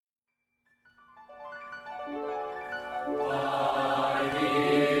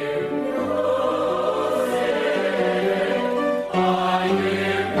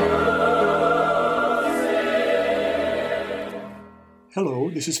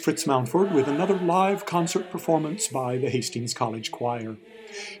This is Fritz Mountford with another live concert performance by the Hastings College Choir.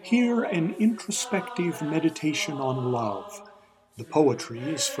 Here, an introspective meditation on love. The poetry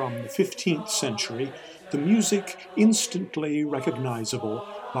is from the 15th century, the music instantly recognizable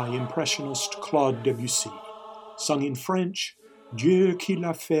by Impressionist Claude Debussy. Sung in French, Dieu qui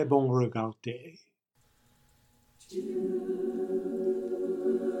l'a fait bon regarder. Dieu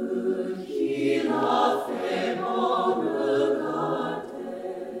qui l'a